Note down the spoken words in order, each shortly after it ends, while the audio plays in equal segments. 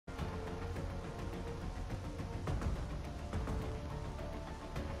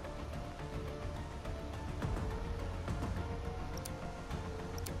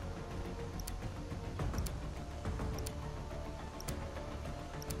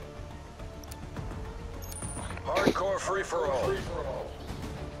Hardcore free-for-all.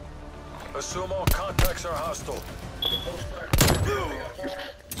 Assume all contacts are hostile.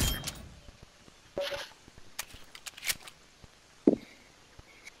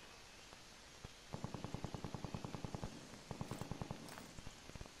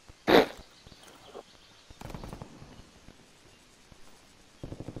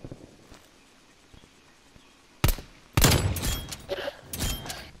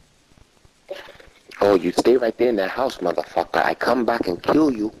 Oh, you stay right there in that house, motherfucker. I come back and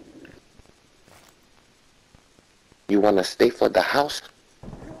kill you. You wanna stay for the house?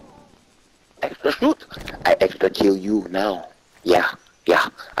 Extra shoot. I extra kill you now. Yeah.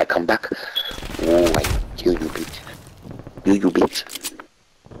 I come back. Oh, I kill you, bitch. Kill you, bitch.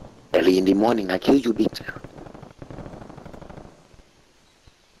 Early in the morning, I kill you, bitch.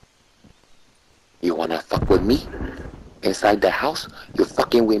 You wanna fuck with me? Inside the house? You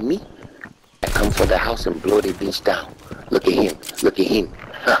fucking with me? I come for the house and blow the bitch down. Look at him. Look at him.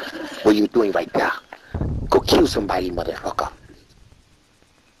 Huh. What you doing right there? Go kill somebody, motherfucker.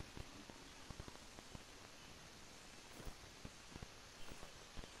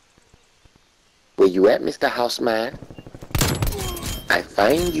 Where you at, Mr. Houseman? I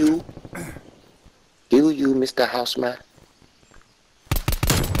find you. Kill you, Mr. Houseman.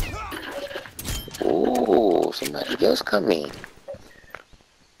 Oh, somebody else coming.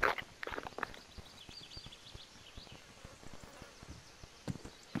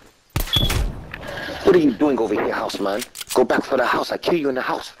 What are you doing over here, Houseman? Go back for the house. I kill you in the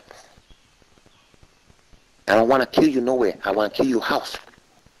house. I don't want to kill you nowhere. I want to kill you house.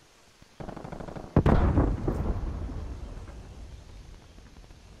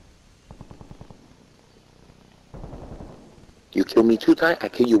 You kill me 2 times, I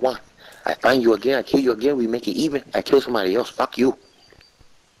kill you 1. I find you again, I kill you again, we make it even. I kill somebody else. Fuck you.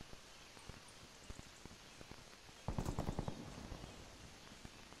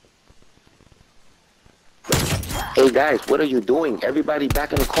 Hey guys, what are you doing? Everybody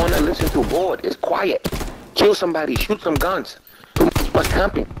back in the corner, listen to board. It's quiet. Kill somebody, shoot some guns. Too much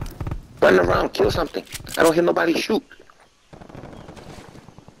camping. Run around, kill something. I don't hear nobody shoot.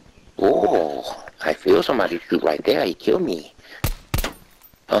 Oh, I feel somebody shoot right there. He killed me.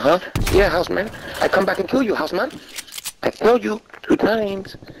 Yeah, Houseman. I come back and kill you, Houseman. I killed you 2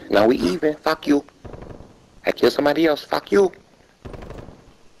 times. Now we even. Fuck you. I kill somebody else. Fuck you.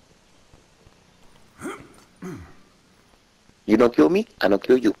 You don't kill me, I don't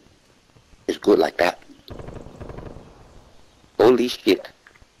kill you. It's good like that. Holy shit.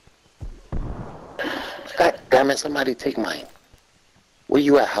 God damn it, somebody take mine. Where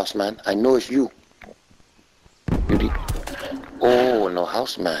you at, Houseman? I know it's you. Oh, no,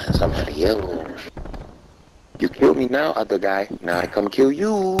 Houseman, somebody else. You killed me now, other guy. Now I come kill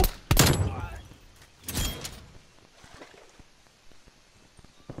you.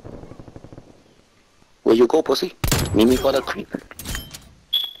 Where you go, pussy? Meet me for the creep.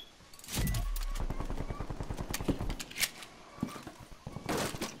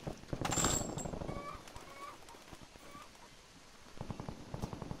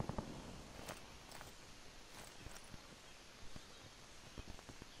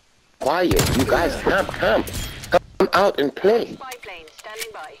 Quiet, you guys come out and play. Spy plane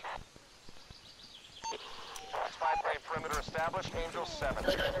standing by. Spy plane perimeter established, Angel 7.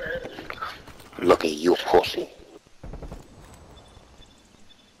 Look at you, pussy.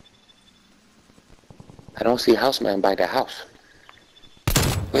 I don't see Houseman by the house.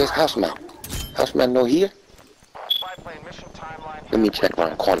 Where's Houseman? Houseman no here? Spy plane mission timeline. Let me check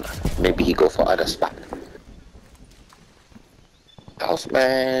around corner. Maybe he go for other spot.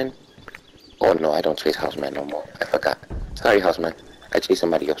 Houseman. Oh no, I don't chase Houseman no more. I forgot. Sorry, Houseman. I chase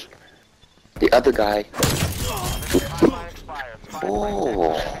somebody else. The other guy.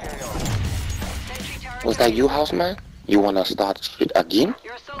 Oh. Was that you, Houseman? You wanna start shit again?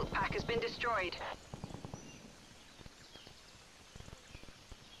 Your assault pack has been destroyed.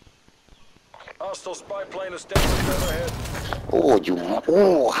 Hostile spy plane established overhead. Oh, you.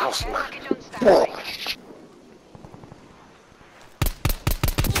 Oh, Houseman. Package on Oh. standby.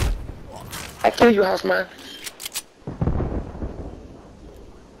 I kill you, Houseman.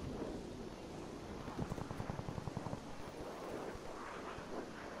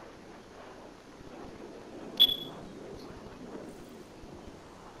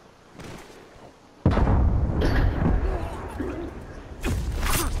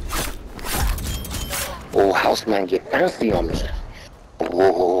 Oh, Houseman get fancy on me.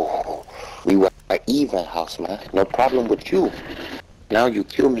 Oh, we were even, Houseman. No problem with you. Now you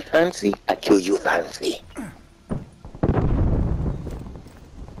kill me fancy, I kill you fancy.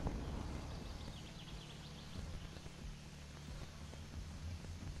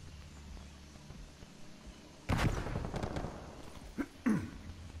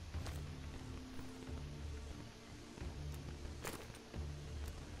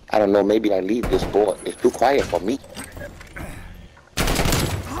 I don't know, maybe I leave this board. It's too quiet for me.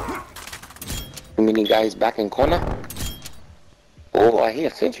 Too many guys back in corner. Oh, I hear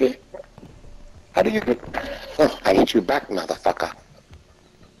sentry. How do you get... Oh, I hit you back, motherfucker.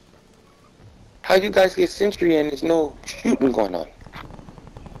 How you guys get sentry and there's no shooting going on?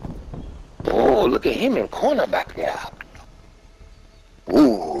 Oh, look at him in corner back there.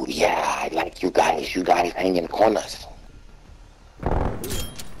 Ooh, yeah, I like you guys. You guys hang in corners.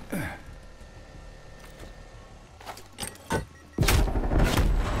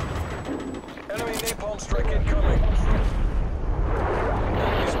 Enemy napalm strike incoming.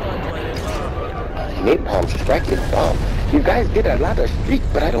 Enemy spy plane inbound. Napalm striking bomb. You guys did a lot of streak,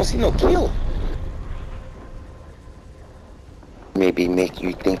 but I don't see no kill. Maybe make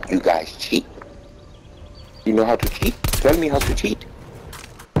you think you guys cheat. You know how to cheat? Tell me how to cheat.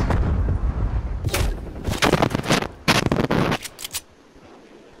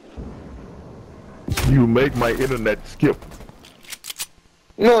 You make my internet skip.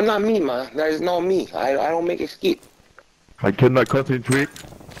 No, not me, man. That is not me. I don't make it skip. I cannot concentrate.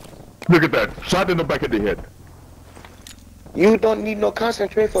 Look at that. Shot in the back of the head. You don't need no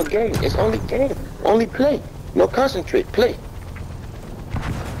concentrate for game. It's only game. Only play. No concentrate. Play.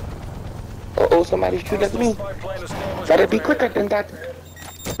 Uh-oh, somebody shoot at me. Spy plane established Gotta be overhead. quicker than that.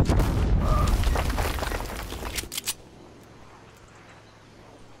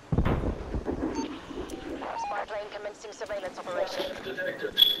 Spy plane commencing surveillance operation.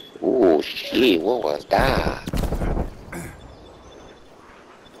 Oh, shit. What was that?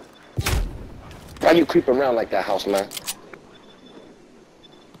 Why you creep around like that, Houseman?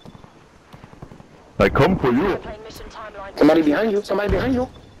 I come for you. Spy plane mission timeline. Somebody behind you. Somebody behind you.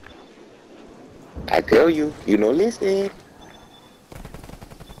 I tell you, you don't listen.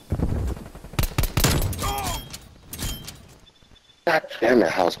 God damn it,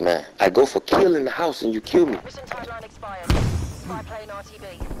 Houseman. I go for kill in the house and you kill me. Mission timeline expired. Spy plane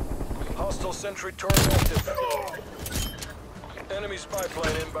RTB. Hostile sentry turret active. Enemy spy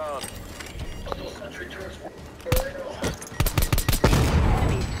plane inbound. Enemy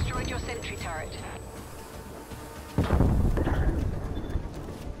destroyed your sentry turret.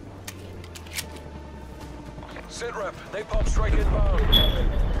 Sit rep. Napalm strike inbound.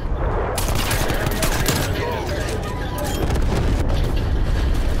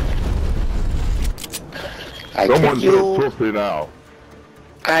 I Someone trick get a you. trophy now.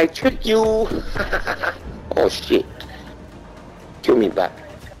 I trick you. Oh shit. Kill me back.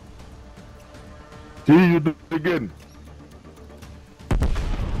 See you again.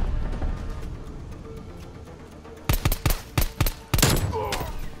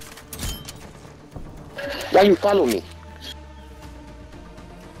 Why you follow me?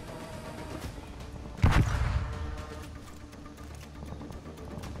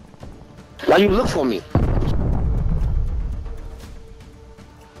 Why you look for me?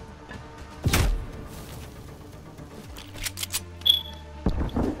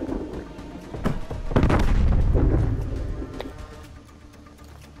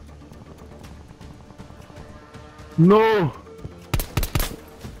 No.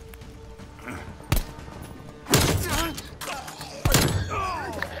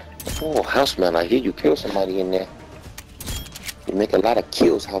 Oh, Houseman, I hear you kill somebody in there. You make a lot of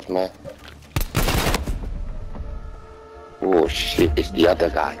kills, Houseman. Oh shit, it's the other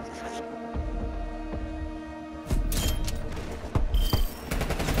guy.